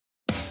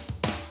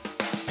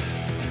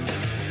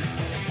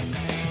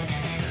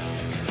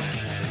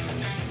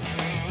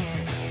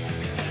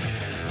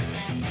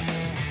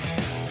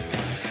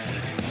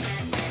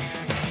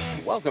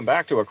Welcome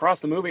back to Across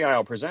the Movie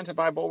Aisle, presented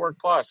by Bulwark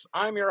Plus.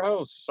 I'm your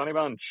host, Sonny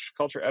Bunch,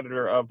 culture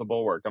editor of The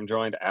Bulwark. I'm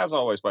joined, as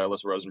always, by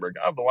Alyssa Rosenberg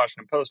of The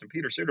Washington Post and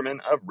Peter Suderman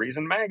of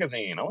Reason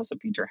Magazine. Alyssa,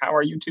 Peter, how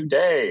are you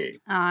today?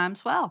 I'm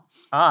swell.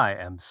 I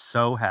am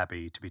so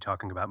happy to be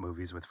talking about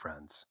movies with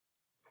friends.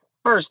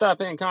 First up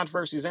in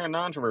controversies and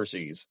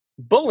controversies,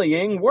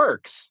 bullying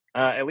works.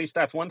 At least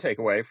that's one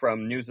takeaway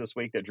from news this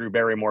week that Drew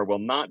Barrymore will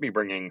not be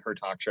bringing her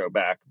talk show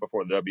back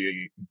before the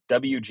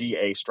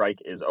WGA strike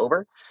is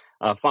over.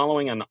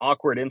 Following an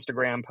awkward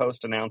Instagram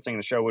post announcing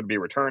the show would be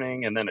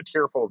returning, and then a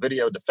tearful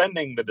video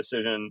defending the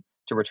decision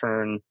to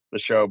return the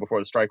show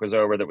before the strike was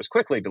over that was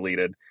quickly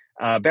deleted,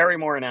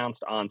 Barrymore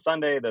announced on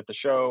Sunday that the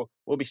show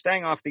will be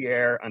staying off the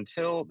air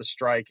until the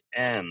strike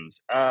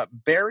ends.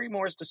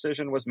 Barrymore's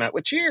decision was met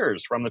with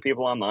cheers from the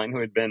people online who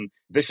had been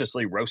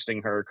viciously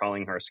roasting her,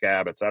 calling her a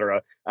scab,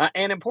 etc.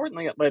 And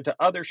importantly, it led to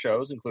other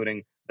shows,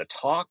 including The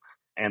Talk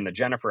and The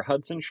Jennifer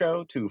Hudson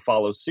Show, to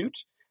follow suit.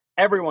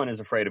 Everyone is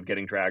afraid of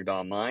getting dragged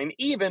online,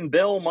 even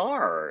Bill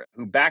Maher,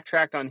 who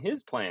backtracked on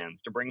his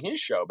plans to bring his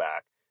show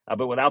back,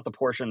 but without the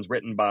portions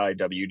written by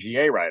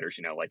WGA writers,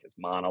 like his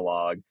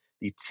monologue,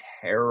 the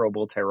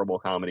terrible, terrible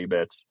comedy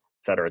bits,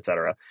 et cetera, et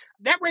cetera.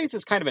 That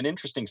raises kind of an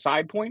interesting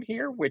side point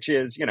here, which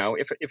is,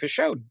 if a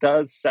show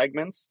does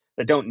segments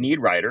that don't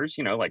need writers,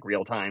 like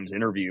Real Time's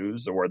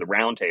interviews or the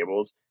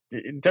roundtables,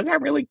 does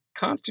that really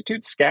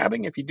constitute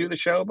scabbing if you do the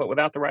show but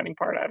without the writing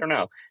part? I don't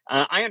know.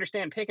 I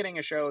understand picketing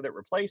a show that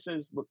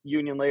replaces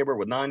union labor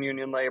with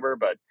non-union labor,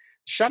 but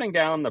shutting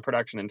down the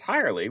production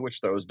entirely,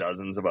 which throws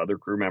dozens of other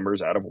crew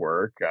members out of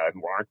work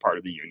who aren't part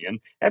of the union,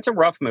 that's a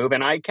rough move.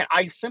 And I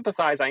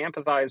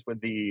empathize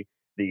with the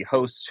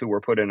hosts who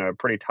were put in a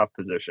pretty tough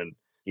position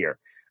here.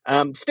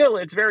 Still,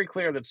 it's very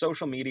clear that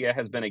social media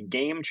has been a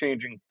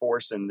game-changing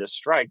force in this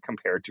strike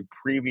compared to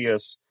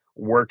previous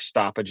work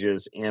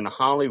stoppages in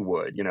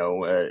Hollywood.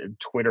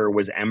 Twitter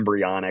was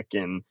embryonic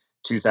in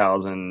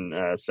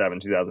 2007,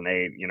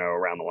 2008,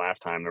 around the last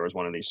time there was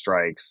one of these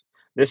strikes.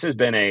 This has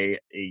been a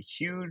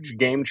huge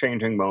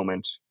game-changing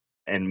moment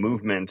and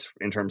movement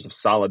in terms of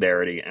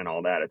solidarity and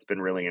all that. It's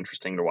been really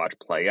interesting to watch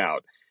play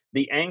out.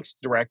 The angst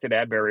directed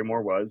at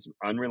Barrymore was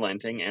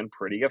unrelenting and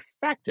pretty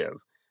effective,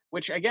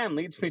 which again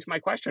leads me to my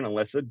question,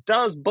 Alyssa.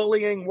 Does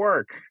bullying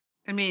work?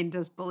 I mean,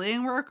 does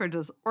bullying work or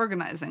does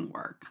organizing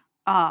work?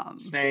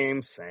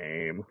 Same.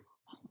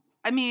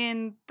 I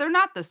mean, they're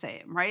not the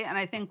same, right? And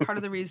I think part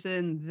of the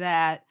reason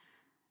that,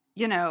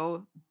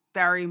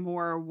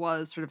 Barrymore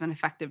was sort of an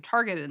effective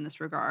target in this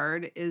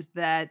regard is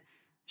that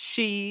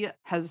she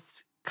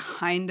has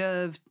kind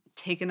of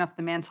taken up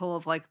the mantle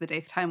of like the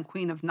daytime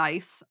queen of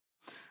nice,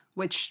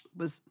 which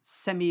was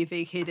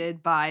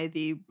semi-vacated by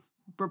the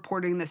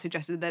reporting that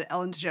suggested that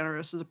Ellen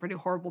DeGeneres was a pretty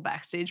horrible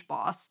backstage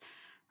boss.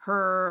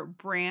 Her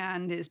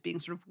brand is being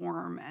sort of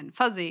warm and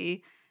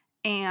fuzzy.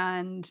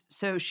 And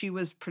so she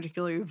was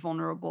particularly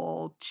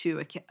vulnerable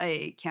to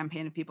a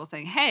campaign of people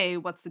saying, hey,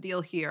 what's the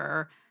deal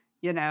here?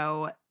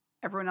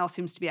 Everyone else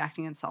seems to be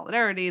acting in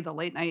solidarity. The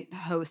late night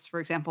hosts, for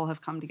example,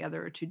 have come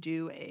together to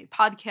do a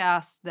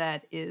podcast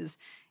that is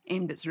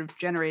aimed at sort of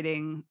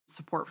generating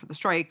support for the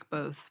strike,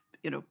 both,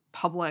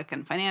 public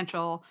and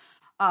financial.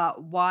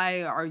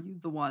 Why are you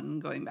the one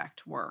going back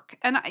to work?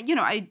 And,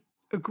 I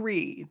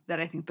agree that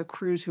I think the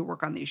crews who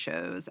work on these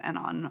shows and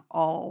on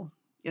all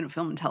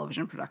film and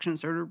television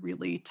productions are in a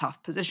really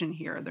tough position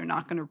here. They're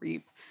not going to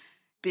reap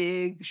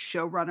big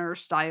showrunner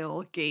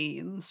style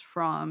gains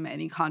from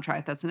any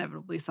contract that's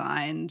inevitably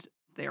signed.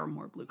 They are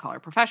more blue collar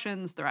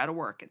professions. They're out of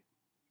work.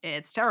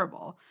 It's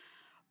terrible.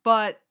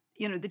 But,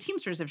 the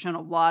Teamsters have shown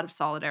a lot of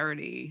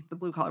solidarity. The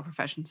blue collar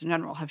professions in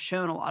general have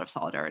shown a lot of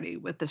solidarity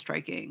with the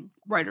striking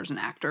writers and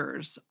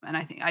actors. And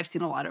I think I've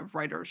seen a lot of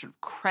writers sort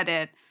of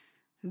credit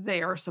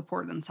their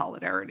support and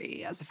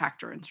solidarity as a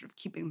factor in sort of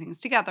keeping things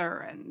together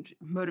and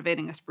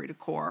motivating esprit de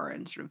corps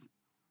and sort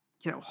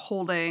of,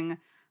 holding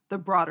the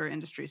broader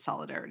industry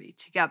solidarity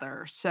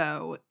together.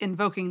 So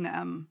invoking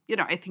them,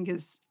 I think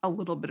is a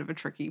little bit of a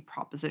tricky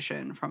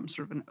proposition from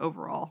sort of an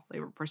overall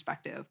labor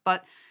perspective.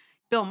 But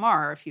Bill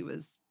Maher, if he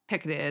was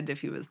picketed,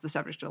 if he was the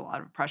subject of a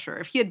lot of pressure,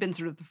 if he had been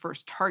sort of the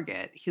first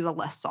target, he's a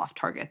less soft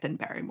target than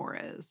Barrymore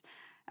is.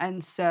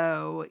 And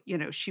so,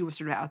 she was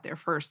sort of out there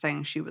first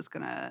saying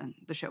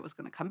the show was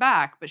gonna come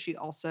back, but she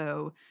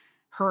also,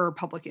 her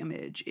public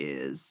image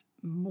is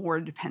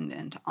more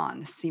dependent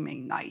on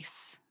seeming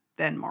nice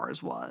than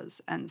Mars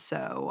was. And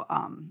so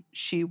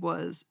she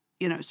was,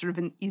 sort of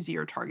an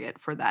easier target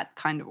for that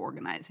kind of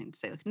organizing to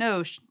say like,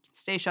 no,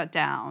 stay shut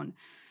down,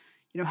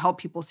 help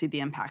people see the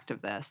impact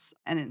of this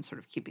and in sort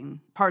of keeping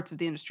parts of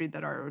the industry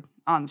that are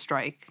on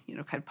strike,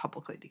 kind of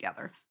publicly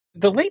together.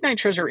 The late night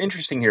shows are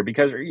interesting here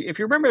because if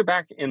you remember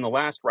back in the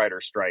last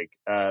writer's strike,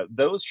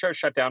 those shows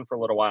shut down for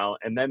a little while,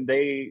 and then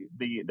the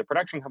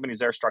production companies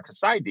there struck a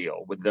side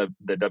deal with the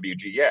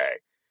WGA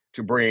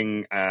to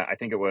bring, I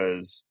think it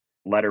was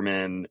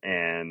Letterman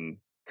and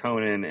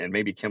Conan and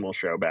maybe Kimmel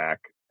show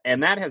back,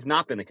 and that has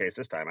not been the case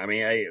this time. I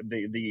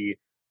mean,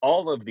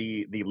 all of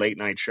the late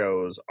night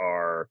shows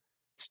are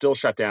still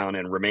shut down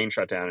and remain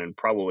shut down and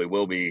probably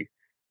will be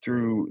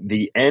through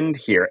the end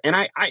here. And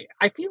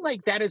I feel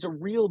like that is a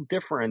real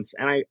difference.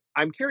 And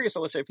I'm curious,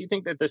 Alyssa, if you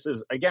think that this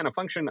is, again, a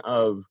function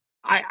of,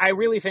 I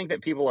really think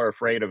that people are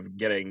afraid of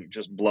getting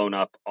just blown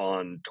up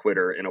on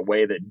Twitter in a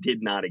way that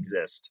did not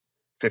exist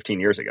 15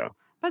 years ago.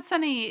 But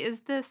Sunny,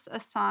 is this a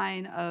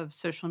sign of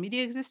social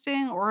media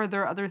existing, or are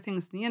there other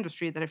things in the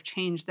industry that have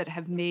changed that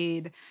have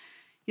made,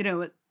 you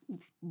know,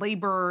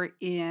 labor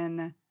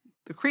in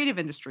the creative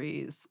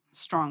industries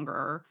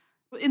stronger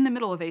in the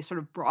middle of a sort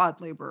of broad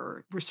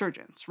labor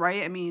resurgence,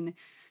 right? I mean,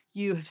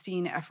 you have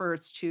seen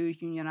efforts to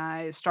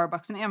unionize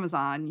Starbucks and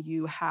Amazon.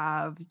 You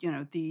have,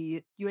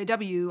 the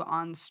UAW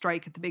on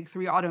strike at the big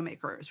three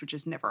automakers, which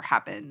has never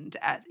happened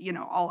at,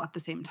 all at the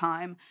same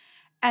time.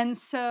 And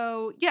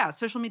so, yeah,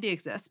 social media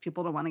exists.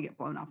 People don't want to get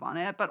blown up on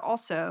it. But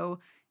also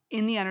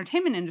in the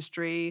entertainment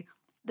industry,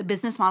 the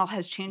business model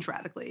has changed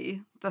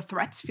radically. The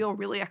threats feel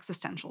really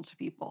existential to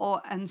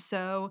people. And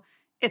so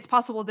it's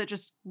possible that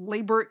just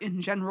labor in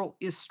general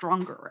is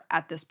stronger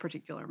at this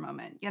particular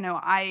moment.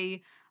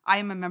 I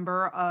am a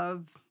member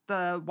of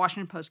the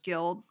Washington Post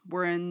Guild.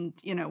 We're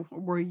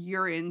a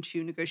year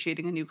into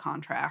negotiating a new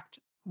contract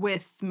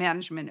with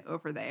management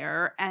over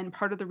there. And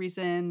part of the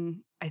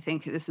reason I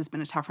think this has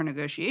been a tougher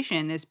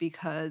negotiation is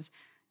because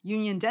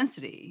union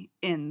density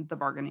in the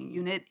bargaining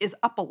unit is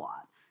up a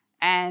lot.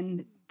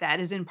 And that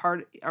is in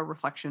part a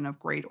reflection of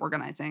great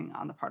organizing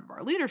on the part of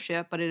our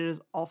leadership, but it is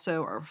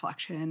also a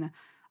reflection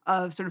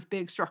of sort of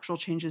big structural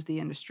changes in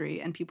the industry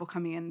and people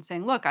coming in and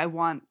saying, look, I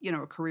want,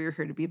 a career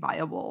here to be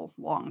viable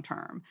long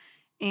term.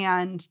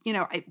 And,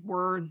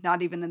 we're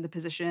not even in the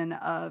position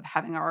of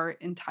having our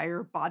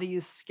entire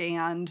bodies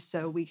scanned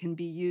so we can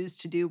be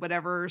used to do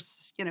whatever,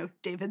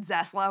 David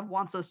Zaslav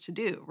wants us to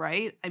do,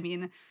 right? I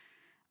mean,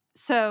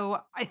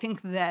 so I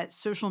think that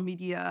social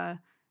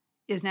media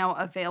is now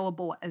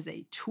available as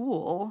a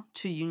tool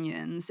to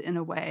unions in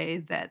a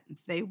way that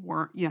they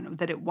weren't,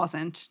 that it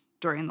wasn't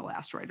during the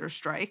last writer's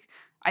strike.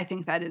 I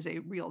think that is a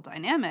real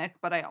dynamic,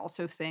 but I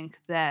also think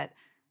that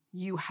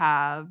you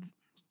have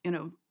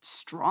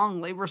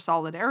strong labor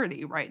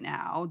solidarity right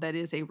now that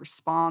is a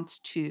response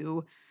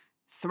to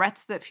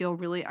threats that feel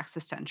really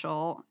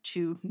existential,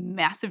 to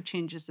massive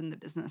changes in the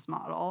business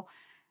model.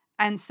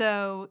 And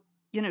so,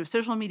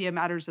 social media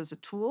matters as a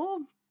tool,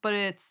 but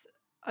it's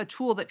a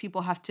tool that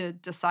people have to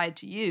decide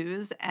to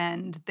use,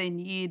 and they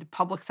need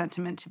public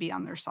sentiment to be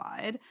on their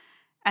side.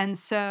 And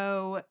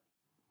so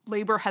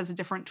labor has a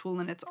different tool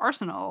in its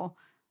arsenal,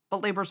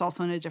 but labor is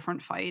also in a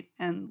different fight,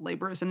 and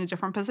labor is in a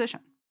different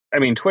position. I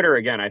mean, Twitter,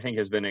 again, I think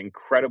has been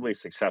incredibly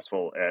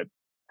successful at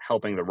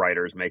helping the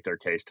writers make their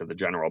case to the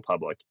general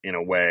public in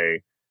a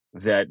way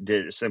that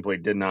simply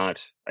did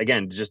not,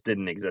 again, just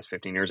didn't exist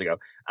 15 years ago.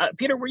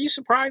 Peter, were you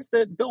surprised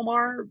that Bill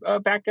Maher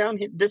backed down?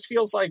 This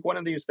feels like one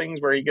of these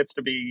things where he gets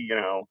to be,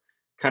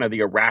 kind of the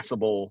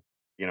irascible,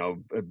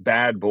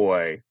 bad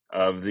boy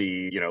of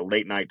the,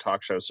 late night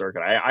talk show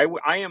circuit.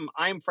 I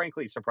am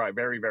frankly surprised,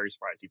 very, very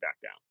surprised he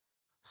backed down.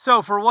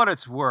 So, for what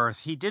it's worth,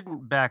 he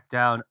didn't back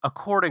down,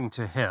 according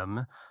to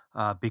him,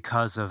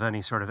 because of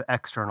any sort of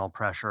external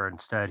pressure.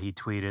 Instead, he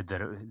tweeted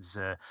that his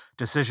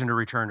decision to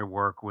return to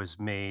work was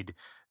made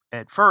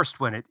at first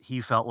when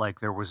he felt like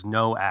there was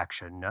no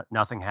action,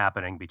 nothing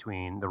happening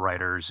between the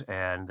writers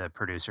and the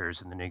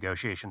producers, and the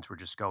negotiations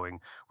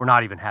were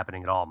not even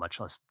happening at all,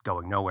 much less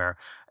going nowhere.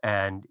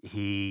 And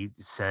he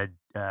said,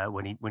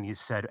 when he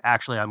said,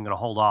 actually, I'm going to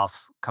hold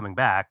off coming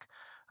back.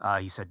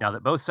 He said, now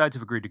that both sides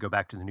have agreed to go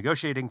back to the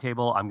negotiating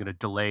table, I'm going to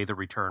delay the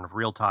return of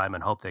real time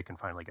and hope they can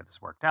finally get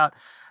this worked out.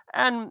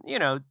 And,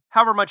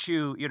 however much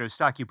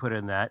stock you put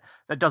in that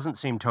doesn't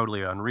seem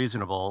totally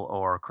unreasonable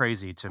or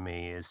crazy to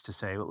me. Is to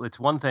say, well, it's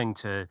one thing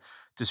to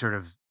sort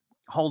of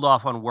hold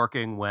off on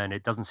working when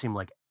it doesn't seem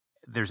like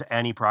there's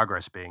any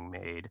progress being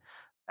made.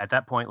 At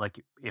that point,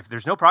 like, if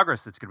there's no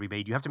progress that's going to be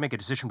made, you have to make a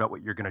decision about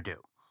what you're going to do.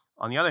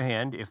 On the other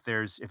hand, if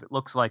it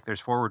looks like there's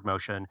forward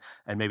motion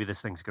and maybe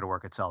this thing's going to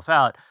work itself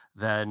out,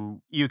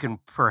 then you can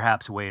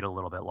perhaps wait a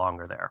little bit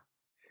longer there.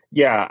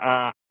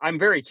 Yeah, I'm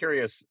very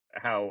curious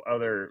how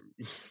other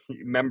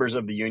members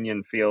of the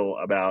union feel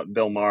about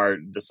Bill Maher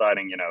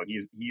deciding,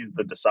 he's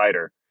the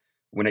decider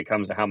when it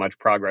comes to how much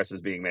progress is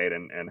being made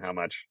and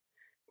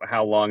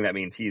how long that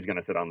means he's going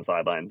to sit on the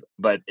sidelines.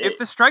 But if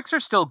the strikes are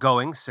still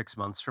going 6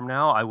 months from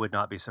now, I would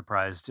not be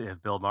surprised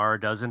if Bill Maher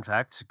does, in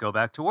fact, go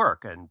back to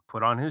work and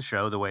put on his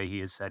show the way he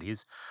has said he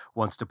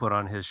wants to put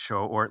on his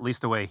show, or at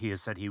least the way he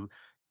has said he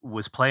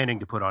was planning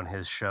to put on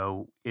his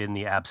show in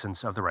the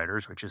absence of the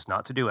writers, which is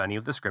not to do any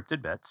of the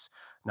scripted bits,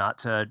 not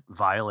to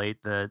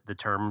violate the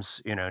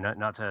terms,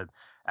 not to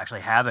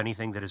actually have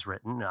anything that is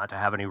written, not to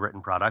have any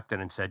written product,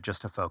 and instead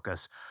just to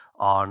focus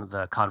on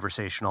the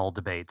conversational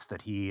debates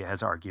that he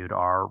has argued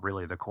are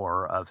really the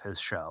core of his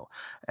show.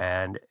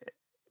 And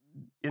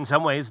in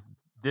some ways,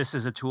 this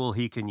is a tool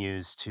he can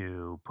use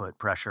to put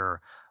pressure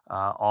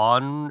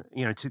on,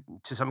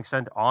 to some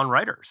extent, on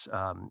writers,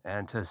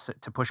 and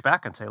to push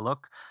back and say,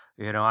 look,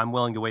 I'm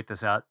willing to wait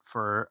this out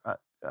for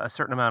a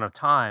certain amount of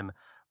time,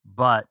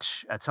 but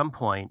at some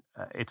point,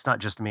 it's not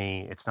just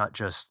me, it's not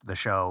just the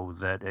show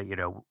that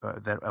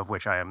that of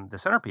which I am the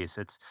centerpiece.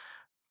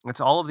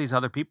 It's all of these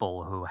other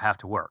people who have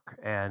to work.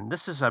 And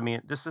this is,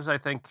 I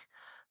think,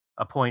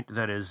 a point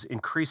that is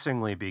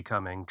increasingly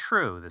becoming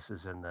true. This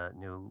is in the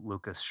new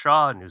Lucas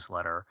Shaw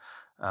newsletter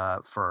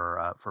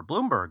for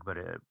Bloomberg. But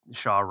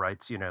Shaw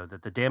writes,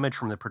 that the damage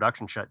from the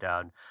production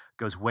shutdown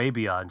goes way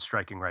beyond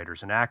striking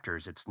writers and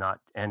actors. It's not,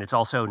 and it's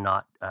also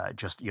not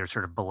just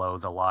sort of below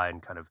the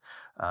line kind of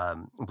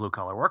blue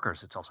collar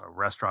workers. It's also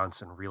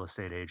restaurants and real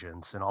estate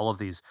agents and all of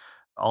these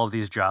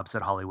jobs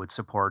that Hollywood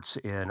supports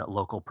in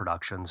local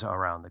productions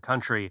around the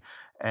country.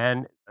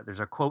 And there's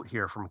a quote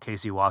here from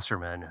Casey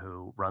Wasserman,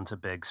 who runs a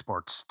big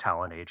sports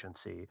talent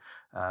agency,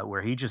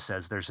 where he just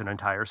says there's an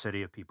entire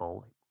city of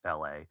people,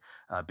 LA,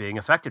 being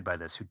affected by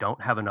this, who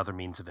don't have another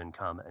means of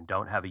income and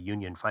don't have a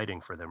union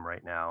fighting for them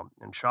right now.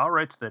 And Shaw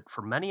writes that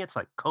for many, it's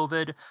like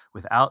COVID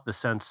without the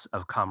sense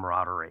of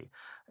camaraderie.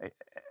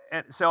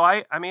 And so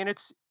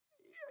it's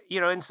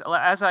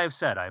as I have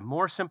said, I'm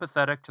more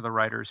sympathetic to the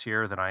writers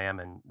here than I am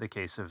in the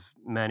case of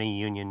many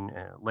union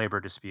labor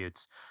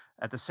disputes.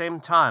 At the same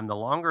time, the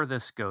longer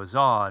this goes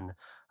on,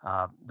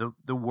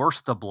 the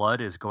worse the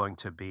blood is going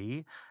to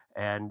be,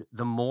 and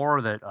the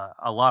more that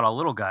a lot of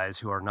little guys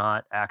who are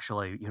not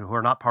actually, who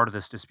are not part of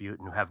this dispute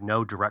and who have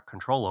no direct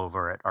control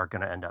over it, are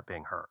going to end up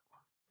being hurt.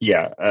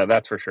 Yeah,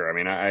 that's for sure. I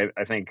mean,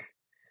 I think,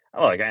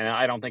 look, and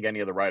I don't think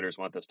any of the writers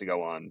want this to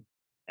go on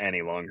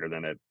any longer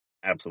than it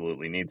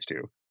absolutely needs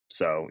to.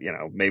 So,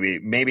 maybe,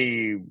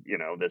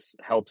 this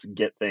helps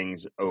get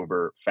things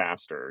over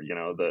faster,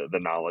 the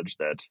knowledge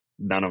that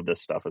none of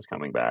this stuff is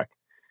coming back.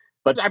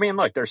 But I mean,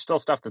 look, there's still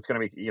stuff that's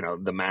going to be,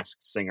 The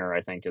Masked Singer,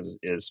 I think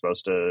is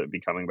supposed to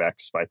be coming back,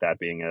 despite that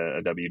being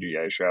a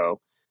WGA show.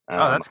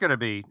 Oh, that's going to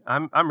be,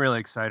 I'm really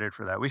excited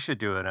for that. We should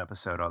do an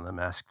episode on The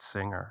Masked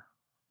Singer.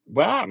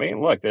 Well, I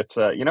mean, look, it's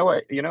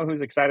what,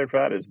 who's excited for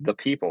that is the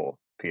people,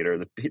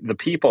 Peter. The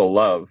people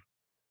love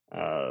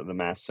The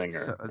Masked Singer.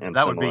 So and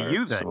that would be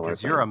you then,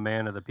 because you're a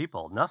man of the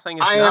people. Nothing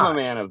is I not. am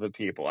a man of the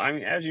people. I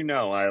mean, as you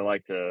know, I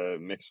like to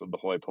mix with the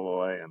hoi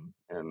polloi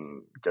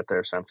and get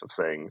their sense of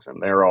things,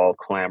 and they're all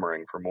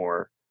clamoring for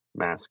more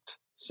Masked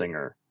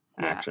Singer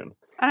action.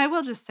 And I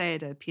will just say,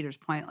 to Peter's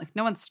point, like,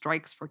 no one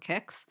strikes for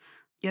kicks.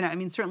 I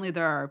mean, certainly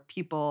there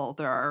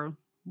are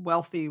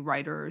wealthy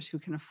writers who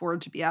can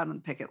afford to be out on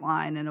the picket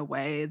line in a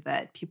way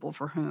that people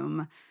for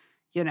whom,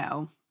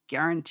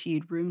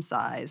 guaranteed room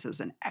size is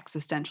an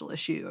existential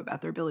issue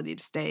about their ability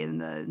to stay in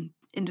the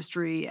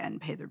industry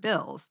and pay their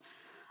bills.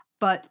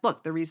 But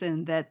look, the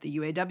reason that the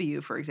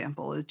UAW, for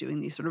example, is doing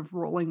these sort of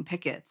rolling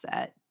pickets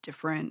at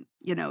different,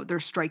 they're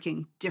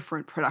striking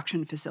different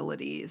production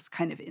facilities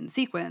kind of in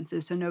sequence,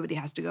 is so nobody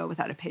has to go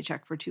without a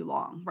paycheck for too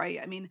long, right?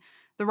 I mean,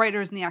 the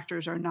writers and the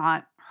actors are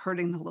not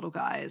hurting the little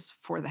guys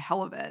for the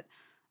hell of it,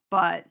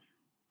 but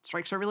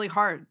strikes are really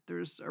hard.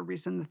 There's a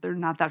reason that they're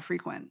not that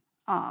frequent,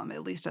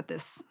 at least at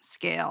this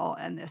scale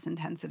and this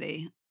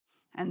intensity.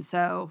 And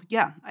so,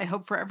 yeah, I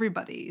hope for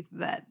everybody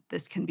that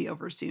this can be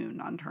over soon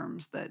on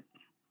terms that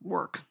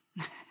work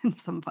in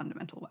some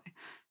fundamental way.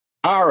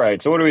 All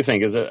right. So what do we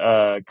think? Is it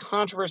a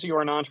controversy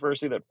or a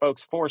non-controversy that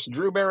folks forced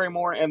Drew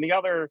Barrymore and the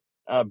other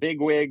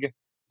bigwig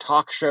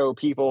talk show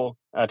people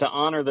to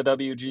honor the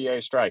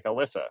WGA strike?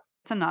 Alyssa?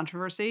 It's a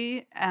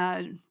non-controversy.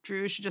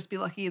 Drew should just be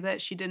lucky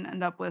that she didn't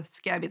end up with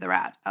Scabby the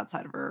Rat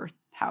outside of her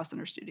house in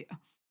her studio.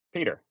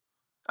 Peter?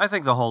 I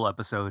think the whole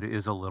episode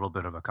is a little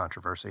bit of a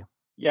controversy.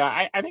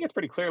 Yeah, I think it's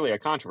pretty clearly a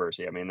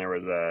controversy. I mean, there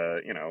was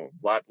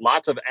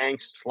lots of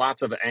angst,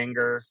 lots of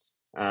anger,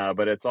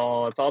 but it's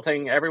all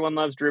taking. Everyone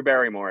loves Drew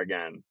Barrymore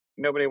again.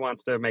 Nobody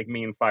wants to make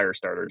mean fire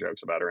starter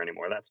jokes about her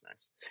anymore. That's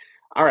nice.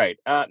 All right,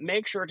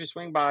 make sure to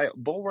swing by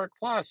Bulwark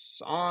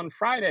Plus on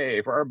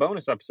Friday for our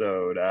bonus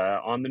episode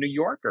on the New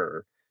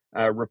Yorker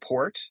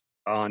report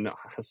on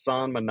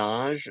Hasan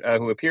Minhaj,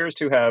 who appears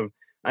to have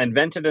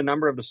invented a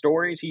number of the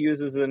stories he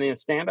uses in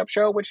his stand-up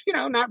show, which,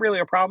 not really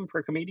a problem for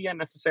a comedian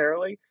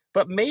necessarily,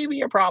 but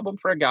maybe a problem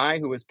for a guy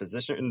who has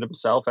positioned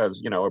himself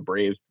as, a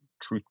brave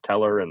truth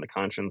teller and the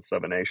conscience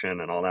of a nation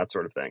and all that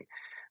sort of thing.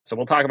 So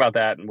we'll talk about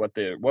that and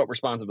what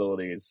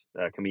responsibilities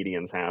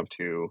comedians have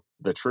to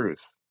the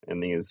truth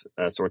in these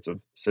sorts of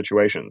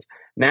situations.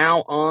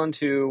 Now on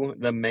to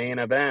the main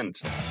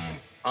event,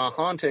 A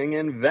Haunting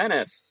in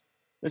Venice.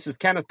 This is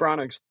Kenneth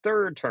Branagh's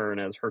third turn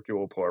as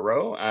Hercule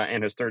Poirot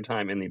and his third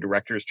time in the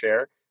director's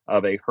chair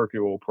of a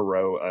Hercule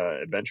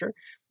Poirot adventure.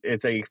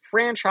 It's a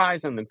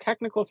franchise in the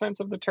technical sense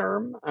of the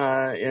term,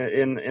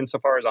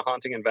 insofar as A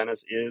Haunting in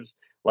Venice is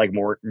like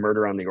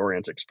Murder on the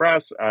Orient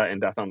Express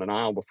and Death on the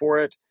Nile before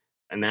it,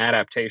 an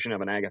adaptation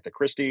of an Agatha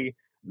Christie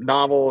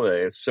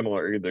novel.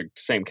 Similar, the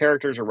same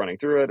characters are running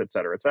through it, et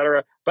cetera, et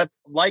cetera. But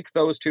like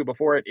those two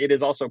before it, it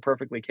is also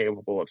perfectly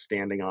capable of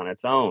standing on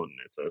its own.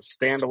 It's a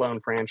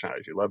standalone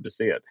franchise. You love to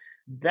see it.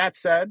 That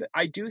said,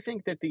 I do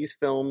think that these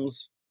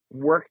films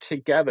work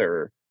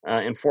together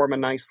and form a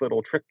nice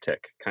little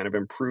triptych, kind of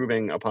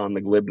improving upon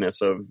the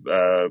glibness of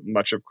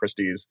much of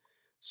Christie's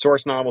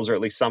source novels, or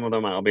at least some of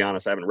them. I'll be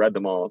honest, I haven't read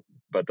them all,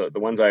 but the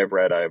ones I have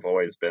read, I've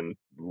always been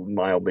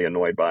mildly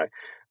annoyed by.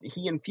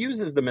 He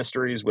infuses the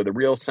mysteries with a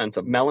real sense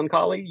of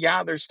melancholy.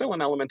 Yeah, there's still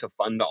an element of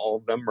fun to all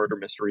of them. Murder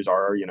mysteries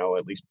are,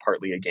 at least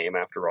partly a game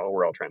after all.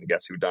 We're all trying to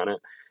guess who done it.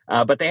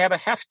 But they have a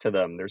heft to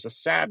them. There's a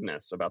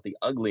sadness about the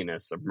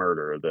ugliness of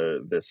murder,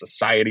 the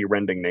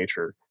society-rending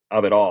nature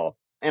of it all.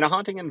 And A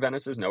Haunting in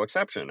Venice is no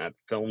exception. At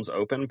film's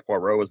open,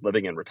 Poirot is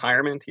living in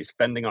retirement. He's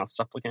fending off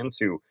supplicants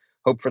who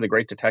hope for the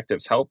great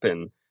detective's help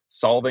in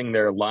solving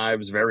their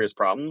lives' various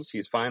problems.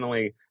 He's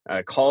finally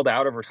called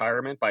out of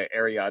retirement by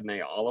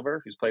Ariadne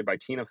Oliver, who's played by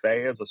Tina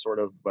Fey as a sort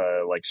of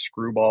like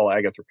screwball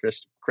Agatha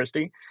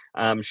Christie.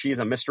 She's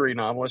a mystery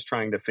novelist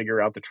trying to figure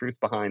out the truth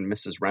behind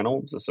Mrs.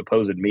 Reynolds, a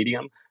supposed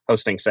medium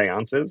hosting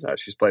seances.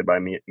 She's played by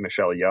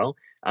Michelle Yeoh.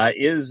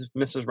 Is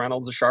Mrs.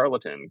 Reynolds a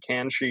charlatan?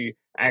 Can she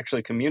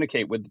actually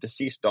communicate with the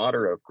deceased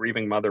daughter of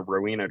grieving mother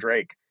Rowena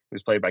Drake,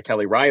 who's played by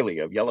Kelly Riley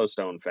of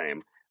Yellowstone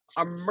fame?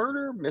 A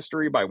murder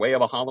mystery by way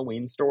of a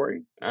Halloween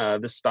story.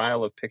 This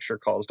style of picture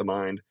calls to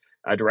mind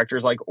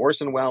directors like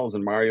Orson Welles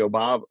and Mario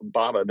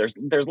Bava.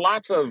 There's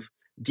lots of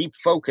deep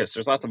focus.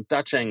 There's lots of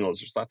Dutch angles.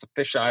 There's lots of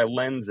fisheye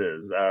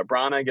lenses.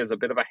 Branagh is a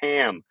bit of a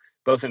ham,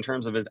 both in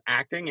terms of his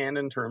acting and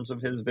in terms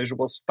of his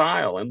visual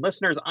style. And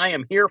listeners, I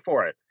am here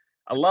for it.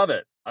 I love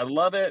it.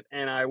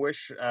 And I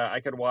wish I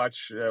could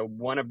watch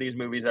one of these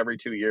movies every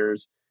 2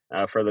 years.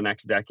 For the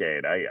next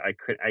decade.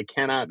 I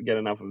cannot get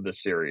enough of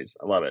this series.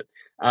 I love it.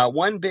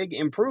 One big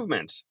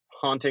improvement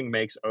Haunting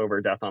makes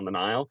over Death on the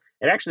Nile,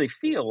 it actually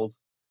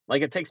feels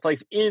like it takes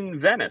place in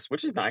Venice,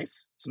 which is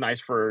nice. It's nice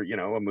for,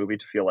 a movie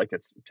to feel like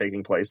it's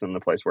taking place in the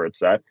place where it's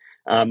set.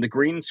 The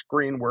green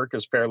screen work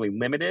is fairly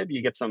limited.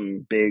 You get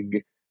some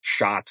big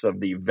shots of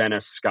the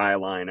Venice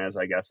skyline as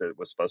I guess it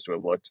was supposed to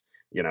have looked,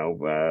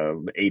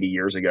 80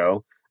 years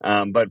ago.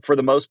 But for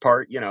the most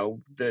part,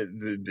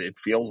 it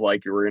feels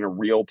like you're in a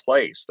real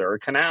place. There are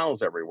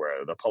canals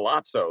everywhere. The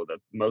palazzo that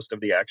most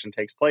of the action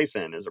takes place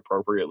in is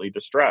appropriately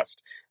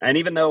distressed. And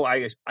even though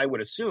I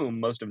would assume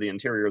most of the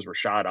interiors were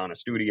shot on a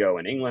studio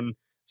in England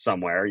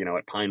somewhere,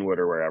 at Pinewood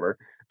or wherever,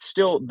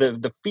 still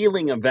the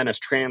feeling of Venice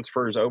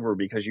transfers over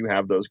because you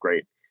have those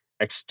great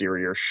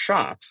exterior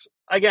shots.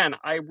 Again,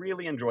 I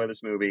really enjoy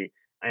this movie,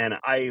 and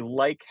I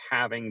like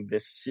having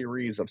this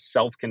series of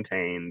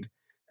self-contained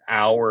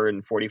hour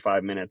and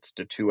 45 minutes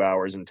to 2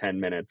 hours and 10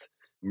 minutes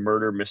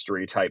murder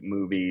mystery type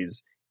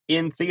movies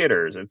in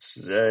theaters.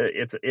 It's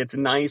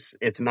nice.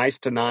 It's nice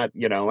to not,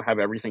 have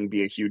everything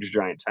be a huge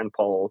giant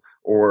tentpole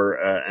or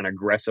an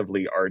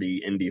aggressively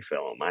arty indie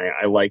film.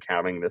 I like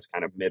having this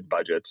kind of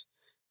mid-budget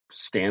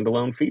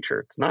standalone feature.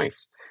 It's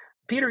nice.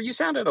 Peter, you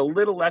sounded a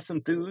little less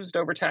enthused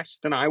over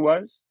text than I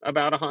was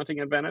about A Haunting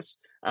in Venice.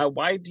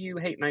 Why do you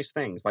hate nice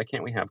things? Why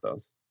can't we have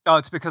those? Oh,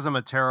 it's because I'm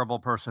a terrible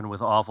person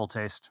with awful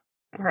taste.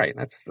 All right,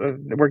 that's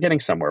we're getting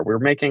somewhere. We're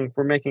making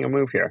a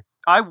move here.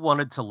 I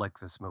wanted to like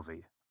this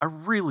movie. I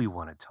really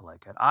wanted to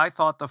like it. I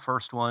thought the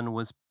first one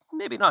was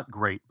maybe not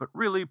great, but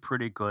really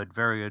pretty good,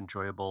 very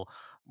enjoyable,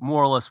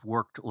 more or less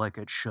worked like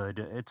it should.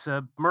 It's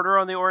a Murder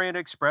on the Orient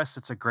Express.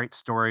 It's a great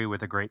story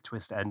with a great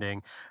twist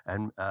ending.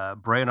 And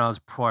Branagh's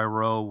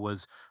Poirot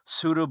was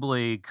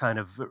suitably kind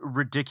of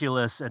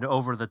ridiculous and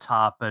over the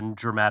top and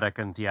dramatic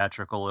and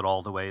theatrical in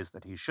all the ways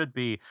that he should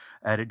be.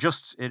 And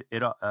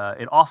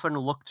it often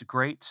looked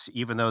great,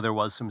 even though there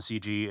was some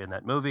CG in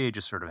that movie. It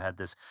just sort of had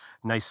this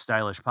nice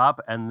stylish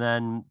pop. And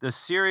then the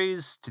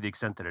series, to the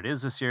extent that it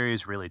is a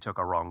series, really took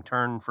a wrong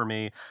turn for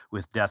me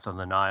with Death on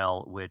the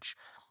Nile, which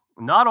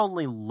not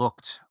only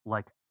looked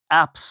like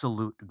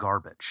absolute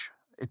garbage,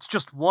 it's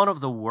just one of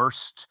the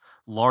worst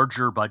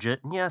larger budget.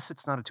 And yes,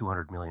 it's not a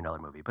 $200 million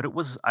movie, but it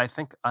was, I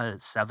think, a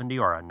 $70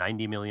 or a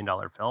 $90 million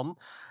film.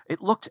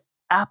 It looked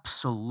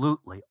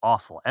absolutely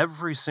awful.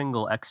 Every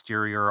single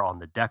exterior on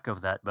the deck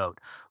of that boat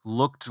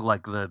looked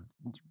like the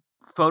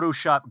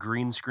Photoshop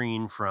green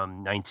screen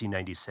from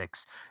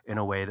 1996 in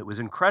a way that was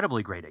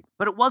incredibly grating.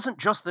 But it wasn't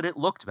just that it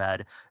looked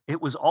bad,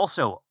 it was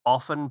also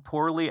often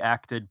poorly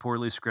acted,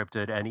 poorly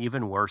scripted, and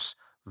even worse,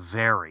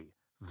 very,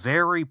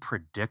 very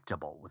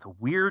predictable with a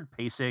weird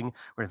pacing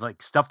where like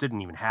stuff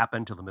didn't even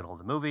happen till the middle of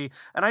the movie.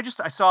 And I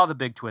saw the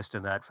big twist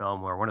in that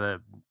film where one of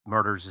the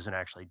murders isn't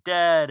actually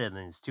dead and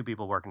then it's two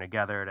people working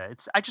together.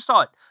 I just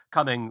saw it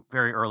coming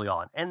very early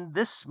on. And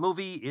this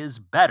movie is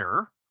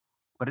better,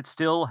 but it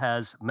still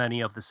has many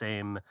of the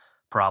same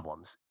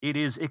problems. It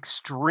is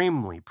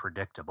extremely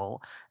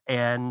predictable,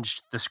 and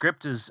the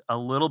script is a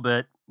little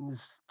bit,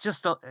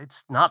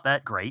 it's not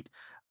that great.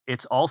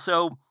 It's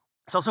also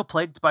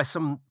plagued by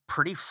some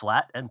pretty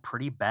flat and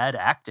pretty bad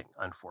acting,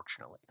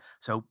 unfortunately.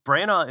 So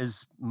Branagh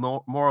is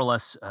more or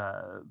less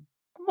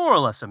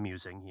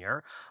amusing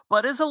here,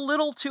 but is a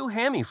little too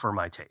hammy for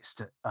my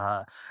taste.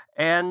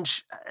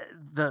 And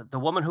the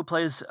woman who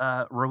plays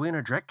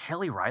Rowena Drake,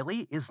 Kelly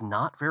Riley, is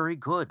not very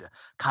good.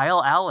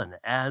 Kyle Allen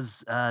as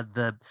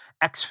the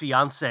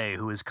ex-fiance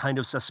who is kind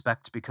of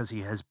suspect because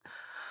he has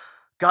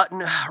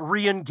gotten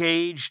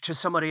re-engaged to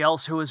somebody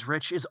else who is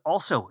rich is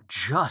also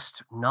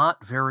just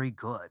not very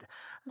good.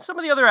 Some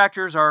of the other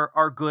actors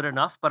are good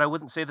enough, but I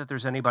wouldn't say that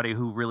there's anybody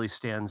who really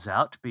stands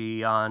out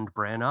beyond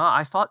Branagh.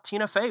 I thought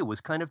Tina Fey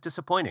was kind of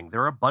disappointing.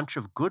 There are a bunch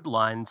of good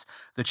lines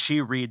that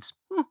she reads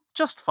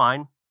just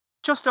fine,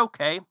 just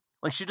okay.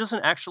 Like she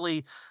doesn't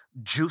actually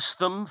juice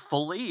them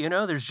fully,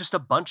 there's just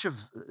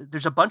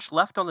there's a bunch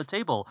left on the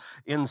table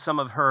in some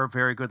of her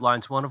very good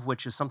lines, one of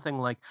which is something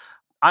like,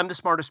 I'm the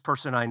smartest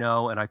person I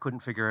know, and I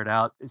couldn't figure it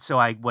out. So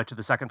I went to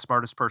the second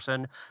smartest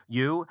person,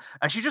 you.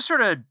 And she just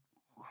sort of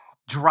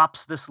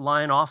drops this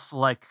line off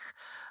like,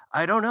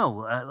 I don't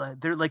know.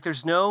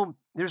 There's no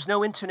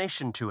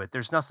intonation to it.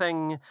 There's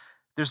nothing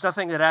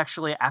that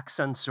actually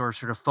accents or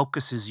sort of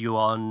focuses you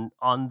on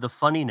the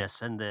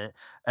funniness and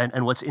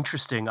and what's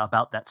interesting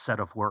about that set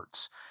of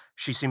words.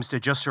 She seems to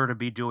just sort of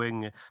be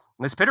doing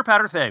this pitter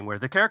patter thing where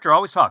the character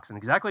always talks in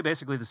exactly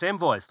basically the same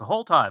voice the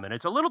whole time. And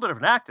it's a little bit of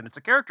an act and it's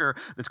a character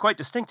that's quite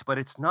distinct, but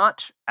it's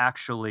not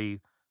actually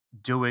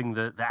doing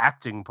the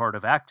acting part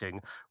of acting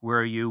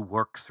where you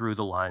work through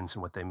the lines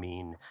and what they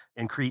mean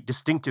and create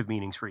distinctive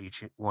meanings for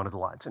each one of the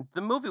lines. And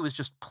the movie was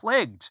just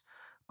plagued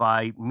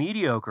by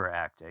mediocre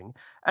acting.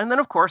 And then,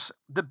 of course,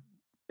 uh,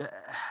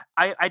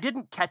 I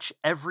didn't catch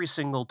every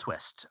single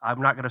twist.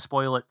 I'm not going to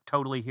spoil it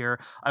totally here.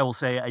 I will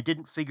say I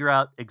didn't figure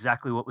out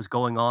exactly what was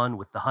going on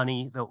with the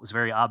honey, though it was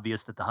very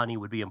obvious that the honey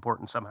would be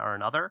important somehow or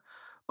another.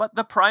 But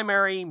the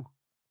primary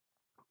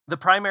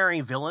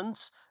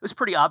villains, it was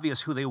pretty obvious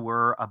who they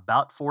were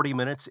about 40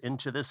 minutes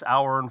into this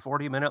hour and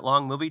 40-minute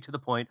long movie, to the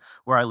point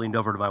where I leaned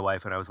over to my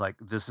wife and I was like,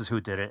 this is who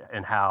did it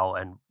and how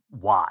and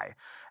why.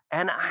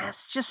 And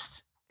it's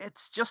just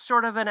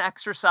sort of an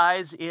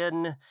exercise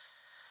in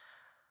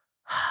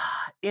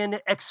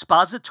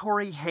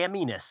expository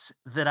hamminess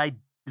that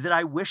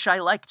I wish I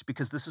liked,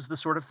 because this is the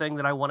sort of thing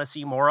that I want to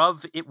see more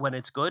of it when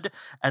it's good,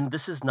 and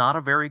this is not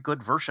a very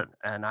good version.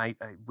 And I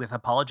with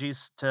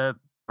apologies to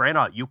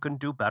Branagh, you can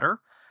do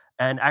better,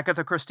 and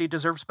Agatha Christie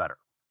deserves better.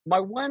 My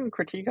one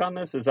critique on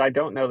this is I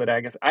don't know that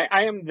I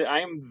am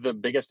the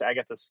biggest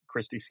Agatha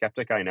Christie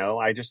skeptic I know.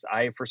 I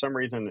for some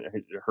reason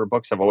her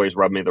books have always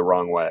rubbed me the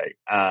wrong way.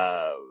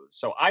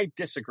 So I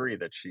disagree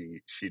that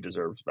she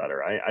deserves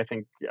better. I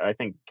think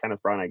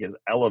Kenneth Branagh is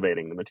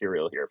elevating the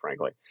material here,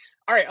 frankly.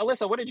 All right,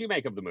 Alyssa, what did you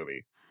make of the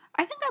movie?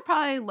 I think I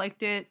probably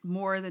liked it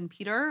more than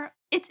Peter.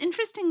 It's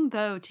interesting,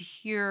 though, to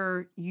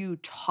hear you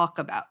talk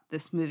about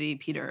this movie,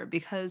 Peter,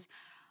 because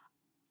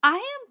I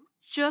am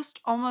just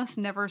almost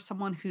never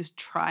someone who's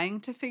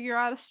trying to figure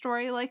out a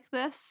story like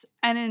this.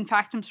 And in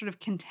fact, I'm sort of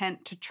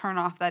content to turn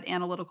off that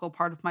analytical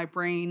part of my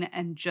brain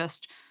and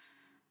just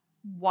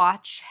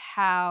watch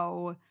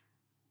how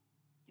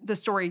the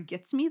story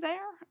gets me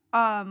there.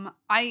 And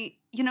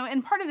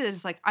part of it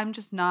is like, I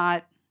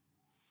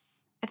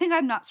think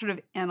I'm not sort of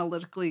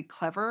analytically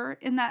clever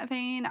in that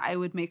vein. I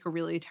would make a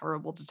really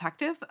terrible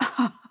detective.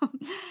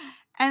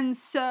 And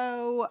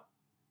so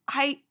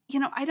I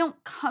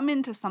don't come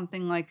into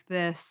something like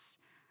this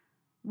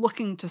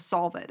looking to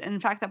solve it. And in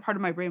fact, that part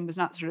of my brain was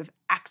not sort of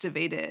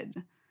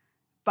activated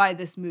by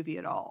this movie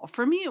at all.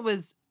 For me, it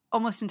was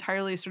almost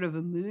entirely sort of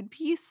a mood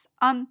piece.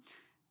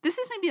 This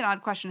is maybe an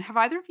odd question. Have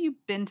either of you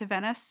been to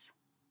Venice?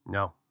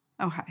 No.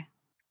 Okay.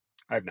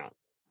 I've not.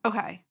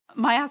 Okay.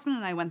 My husband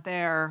and I went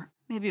there,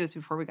 maybe it was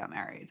before we got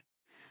married.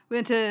 We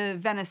went to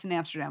Venice and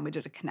Amsterdam. We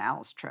did a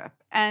canals trip.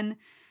 And,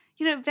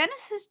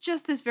 Venice is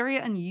just this very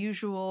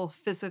unusual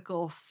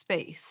physical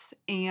space.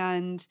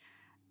 And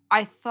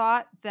I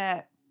thought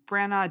that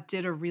Branagh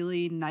did a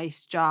really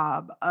nice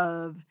job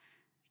of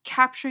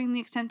capturing the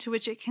extent to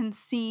which it can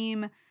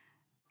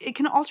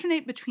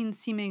alternate between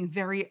seeming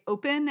very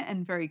open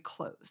and very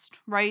closed,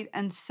 right?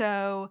 And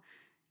so,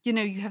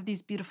 you have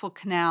these beautiful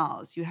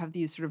canals, you have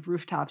these sort of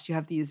rooftops, you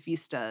have these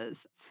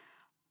vistas,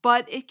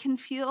 but it can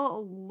feel a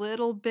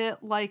little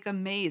bit like a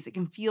maze. It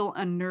can feel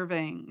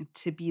unnerving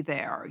to be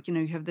there.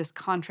 You have this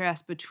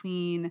contrast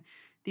between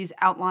these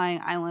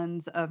outlying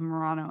islands of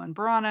Murano and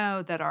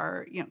Burano that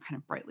are, kind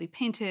of brightly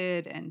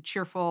painted and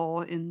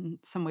cheerful in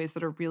some ways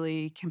that are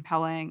really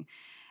compelling.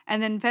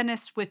 And then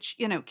Venice, which,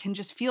 can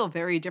just feel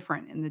very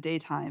different in the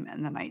daytime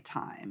and the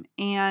nighttime.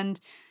 And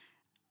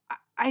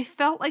I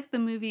felt like the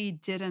movie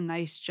did a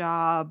nice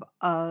job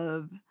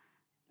of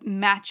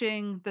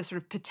matching the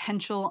sort of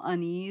potential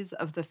unease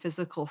of the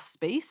physical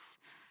space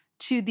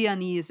to the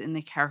unease in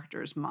the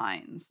characters'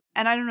 minds.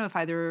 And I don't know if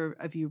either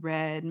of you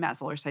read Matt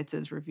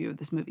Zoller-Seitz's review of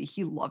this movie.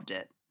 He loved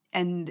it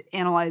and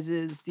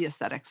analyzes the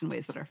aesthetics in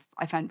ways that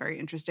I find very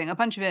interesting. A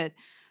bunch of it,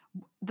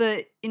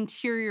 the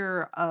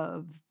interior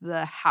of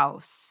the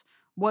house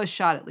was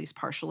shot at least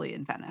partially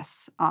in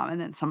Venice, and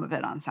then some of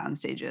it on sound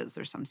stages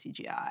or some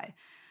CGI.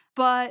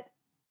 But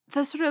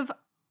the sort of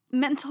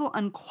mental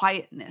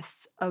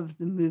unquietness of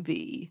the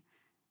movie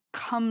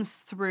comes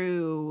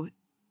through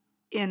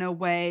in a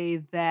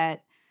way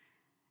that,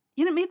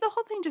 made the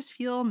whole thing just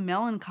feel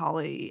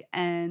melancholy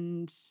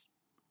and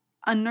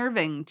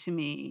unnerving to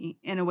me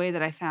in a way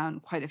that I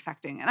found quite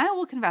affecting. And I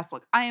will confess,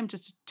 look, I am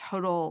just a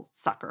total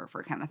sucker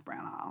for Kenneth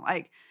Branagh.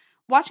 Like,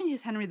 watching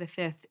his Henry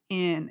V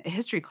in a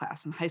history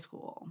class in high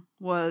school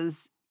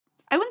was,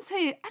 I wouldn't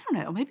say, I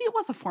don't know, maybe it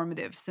was a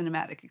formative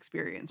cinematic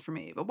experience for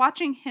me, but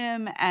watching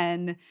him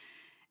and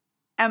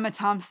Emma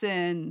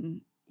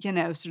Thompson,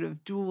 sort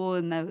of duel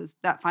in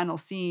that final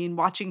scene,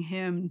 watching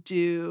him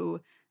do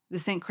the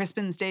St.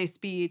 Crispin's Day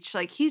speech,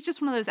 like he's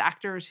just one of those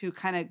actors who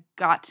kind of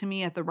got to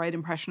me at the right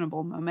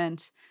impressionable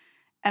moment.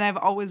 And I've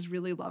always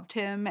really loved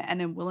him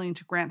and am willing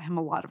to grant him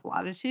a lot of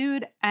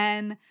latitude.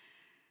 And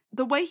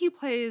the way he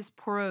plays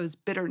Poirot's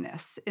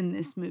bitterness in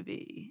this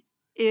movie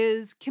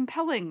is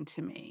compelling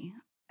to me.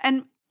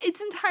 And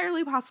it's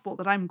entirely possible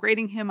that I'm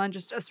grading him on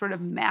just a sort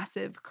of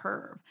massive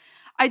curve.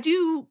 I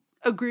do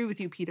agree with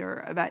you,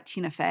 Peter, about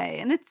Tina Fey.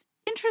 And it's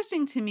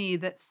interesting to me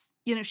that,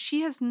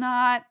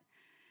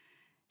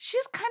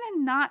 she's kind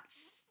of not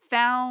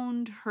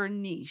found her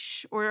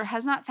niche or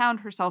has not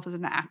found herself as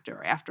an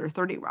actor after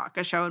 30 Rock,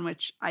 a show in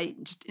which I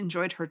just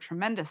enjoyed her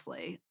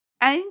tremendously.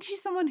 I think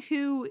she's someone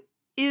who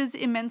is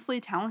immensely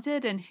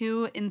talented and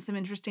who, in some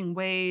interesting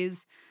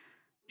ways,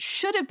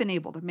 should have been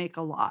able to make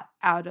a lot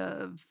out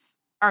of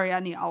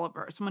Ariadne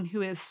Oliver, someone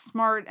who is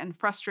smart and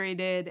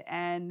frustrated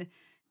and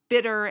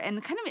bitter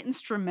and kind of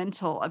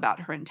instrumental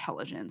about her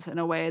intelligence in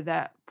a way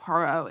that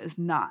Poirot is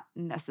not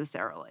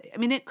necessarily. I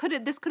mean,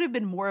 this could have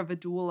been more of a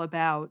duel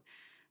about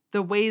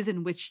the ways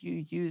in which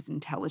you use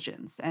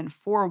intelligence and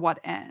for what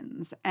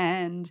ends,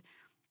 and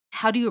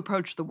how do you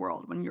approach the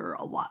world when you're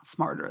a lot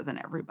smarter than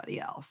everybody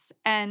else.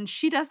 And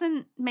she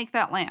doesn't make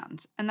that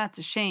land, and that's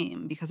a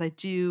shame because I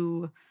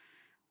do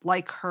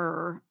like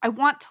her. I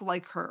want to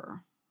like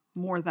her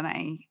more than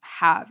I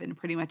have in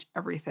pretty much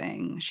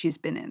everything she's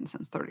been in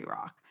since 30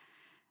 Rock.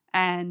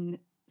 And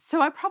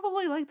so I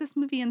probably like this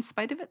movie in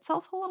spite of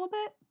itself a little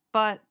bit,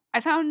 but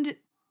I found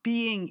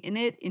being in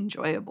it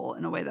enjoyable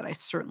in a way that I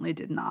certainly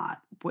did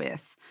not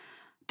with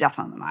Death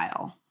on the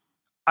Nile.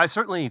 I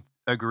certainly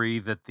agree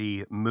that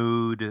the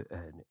mood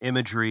and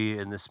imagery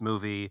in this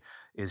movie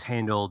is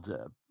handled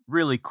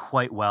really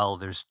quite well.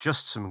 There's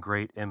just some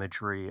great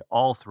imagery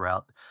all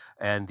throughout,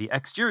 and the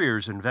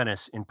exteriors in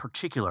Venice in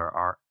particular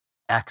are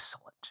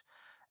excellent.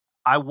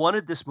 I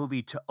wanted this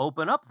movie to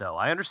open up, though.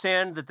 I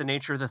understand that the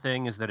nature of the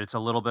thing is that it's a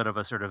little bit of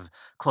a sort of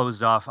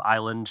closed off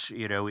island,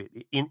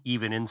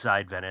 even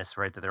inside Venice,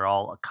 right? That they're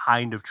all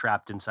kind of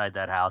trapped inside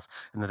that house,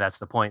 and that's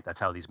the point. That's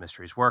how these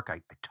mysteries work.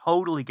 I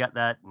totally get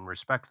that and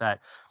respect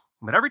that.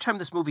 But every time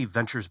this movie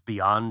ventures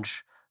beyond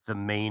the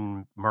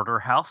main murder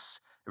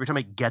house, every time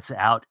it gets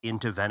out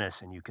into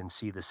Venice and you can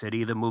see the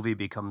city, the movie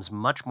becomes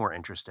much more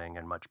interesting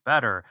and much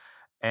better.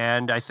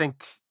 And I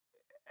think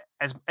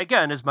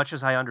as much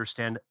as I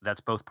understand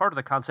that's both part of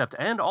the concept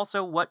and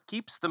also what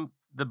keeps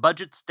the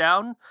budgets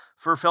down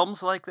for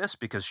films like this,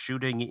 because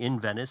shooting in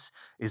Venice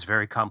is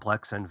very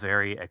complex and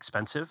very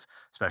expensive,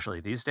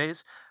 especially these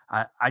days.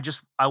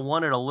 I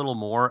wanted a little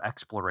more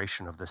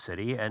exploration of the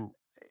city, and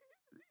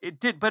it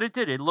did, but it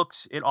did. It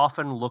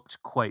often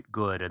looked quite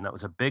good, and that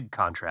was a big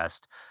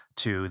contrast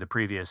to the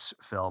previous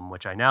film,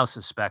 which I now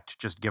suspect,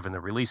 just given the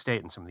release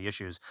date and some of the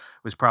issues,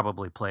 was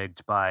probably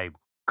plagued by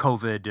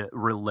COVID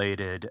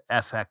related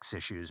FX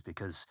issues,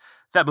 because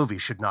that movie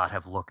should not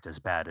have looked as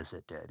bad as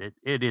it did.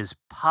 It is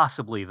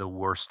possibly the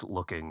worst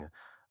looking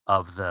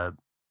of the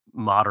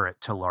moderate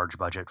to large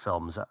budget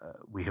films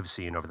we have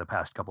seen over the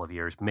past couple of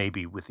years,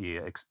 maybe with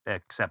the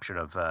exception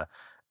of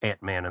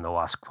Ant-Man and the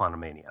Wasp: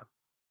 Quantumania.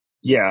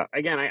 Yeah,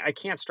 again, I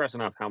can't stress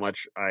enough how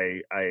much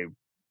I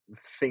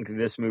think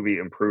this movie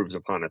improves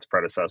upon its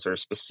predecessor,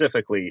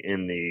 specifically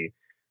in the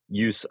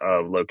use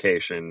of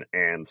location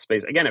and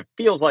space. Again, it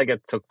feels like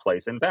it took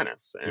place in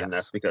Venice, and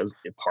that's Yes. because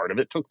part of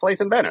it took place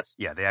in Venice.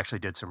 Yeah, they actually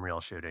did some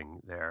real shooting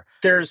there.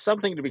 There's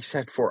something to be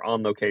said for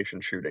on-location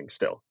shooting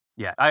still.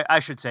 Yeah, I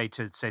should say,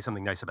 to say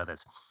something nice about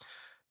this,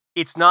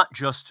 it's not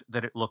just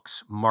that it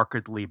looks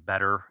markedly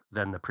better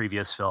than the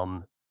previous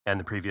film, and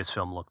the previous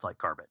film looked like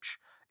garbage.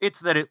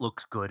 It's that it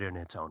looks good in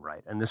its own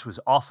right. And this was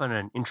often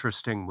an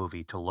interesting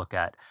movie to look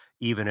at,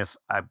 even if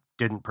I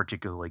didn't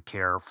particularly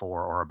care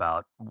for or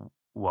about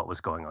what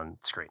was going on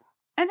screen.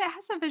 And it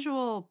has a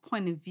visual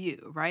point of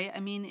view, right?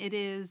 I mean, it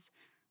is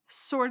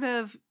sort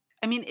of,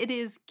 it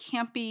is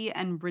campy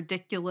and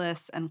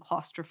ridiculous and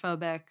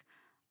claustrophobic.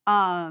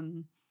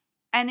 Um,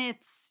 and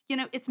it's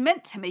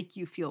meant to make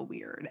you feel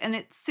weird, and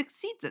it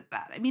succeeds at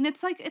that. I mean,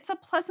 it's a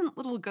pleasant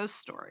little ghost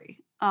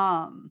story.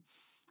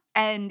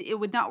 And it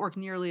would not work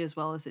nearly as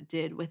well as it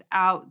did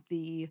without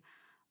the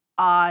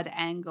odd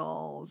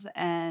angles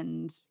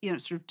and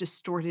sort of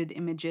distorted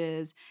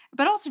images,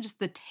 but also just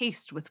the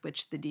taste with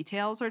which the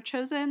details are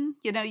chosen.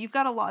 You've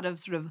got a lot of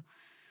sort of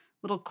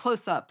little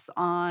close-ups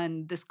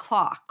on this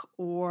clock,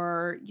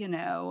 or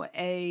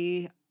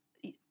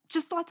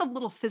just lots of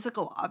little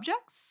physical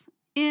objects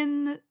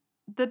in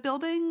the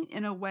building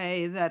in a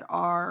way that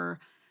are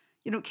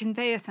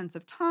convey a sense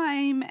of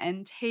time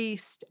and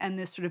taste and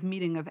this sort of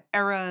meeting of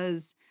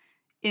eras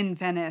in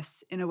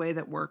Venice in a way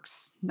that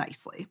works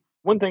nicely.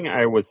 One thing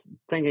I was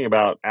thinking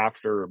about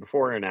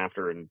before and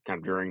after, and kind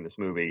of during this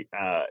movie,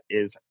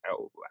 is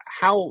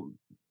how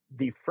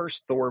the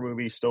first Thor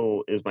movie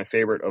still is my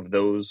favorite of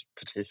those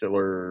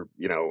particular,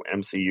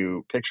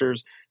 MCU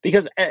pictures,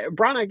 because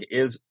Branagh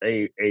is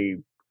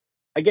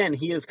again,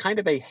 he is kind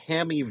of a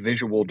hammy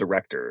visual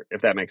director,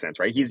 if that makes sense,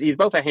 right? He's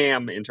both a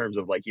ham in terms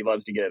of like he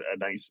loves to get a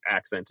nice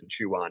accent and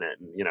chew on it,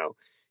 and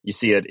you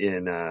see it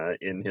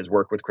in his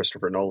work with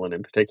Christopher Nolan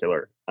in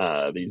particular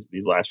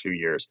these last few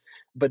years.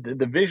 But the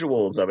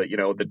visuals of it,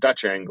 the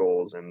Dutch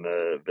angles and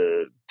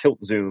the tilt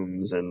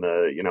zooms and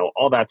the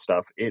all that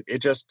stuff,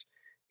 it just,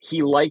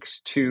 he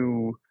likes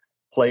to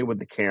play with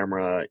the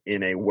camera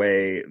in a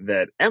way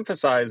that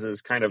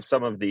emphasizes kind of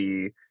some of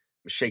the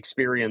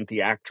Shakespearean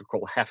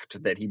theatrical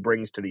heft that he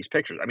brings to these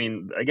pictures. I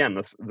mean, again,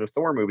 the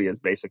Thor movie is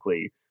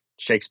basically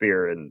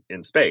Shakespeare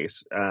in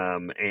space,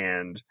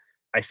 and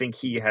I think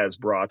he has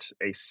brought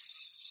a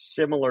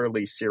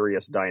similarly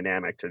serious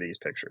dynamic to these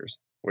pictures,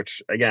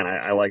 which again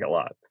I like a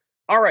lot.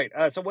 All right,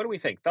 so what do we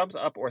think? Thumbs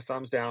up or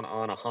thumbs down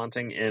on A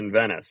Haunting in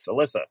Venice,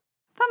 Alyssa?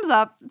 Thumbs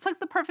up. It's like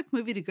the perfect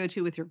movie to go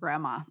to with your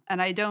grandma,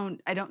 and I don't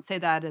say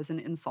that as an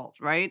insult,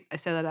 right? I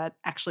say that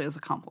actually as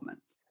a compliment.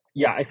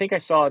 Yeah, I think I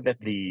saw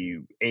that the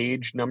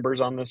age numbers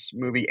on this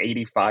movie,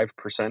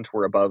 85%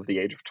 were above the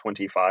age of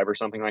 25 or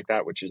something like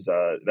that, which is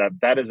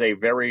that is a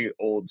very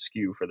old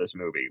skew for this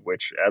movie,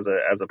 which as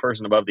a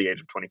person above the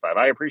age of 25,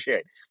 I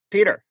appreciate.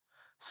 Peter?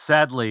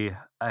 Sadly,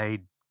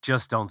 I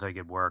just don't think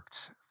it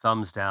worked.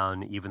 Thumbs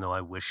down, even though I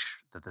wish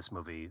that this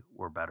movie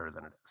were better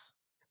than it is.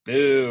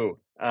 Boo.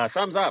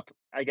 Thumbs up.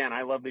 Again,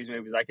 I love these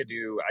movies. I could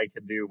do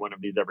one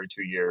of these every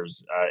 2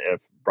 years if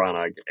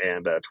Branagh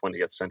and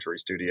 20th Century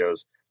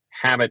Studios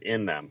have it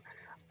in them.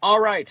 All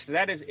right,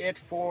 that is it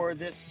for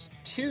this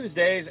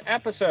Tuesday's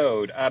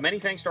episode. Many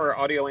thanks to our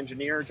audio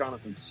engineer,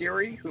 Jonathan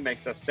Siri, who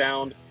makes us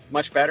sound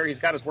much better. He's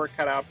got his work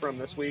cut out for him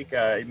this week.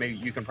 Maybe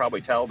you can probably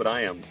tell, but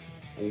I am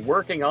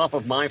working off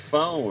of my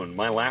phone.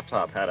 My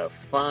laptop had a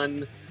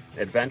fun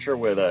adventure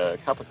with a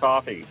cup of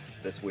coffee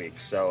this week.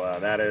 So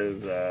that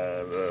is,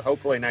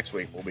 hopefully next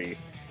week will be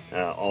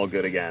all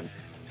good again.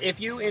 If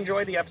you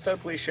enjoyed the episode,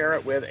 please share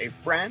it with a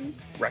friend.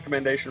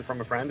 Recommendation from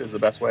a friend is the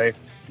best way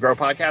to grow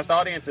podcast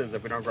audiences.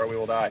 If we don't grow, we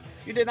will die.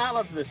 If you did not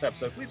love this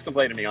episode, please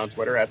complain to me on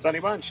Twitter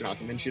 @SunnyBunch, and I'll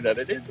convince you that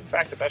it is, in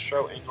fact, the best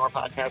show in your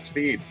podcast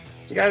feed.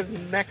 See you guys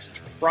next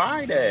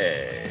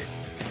Friday.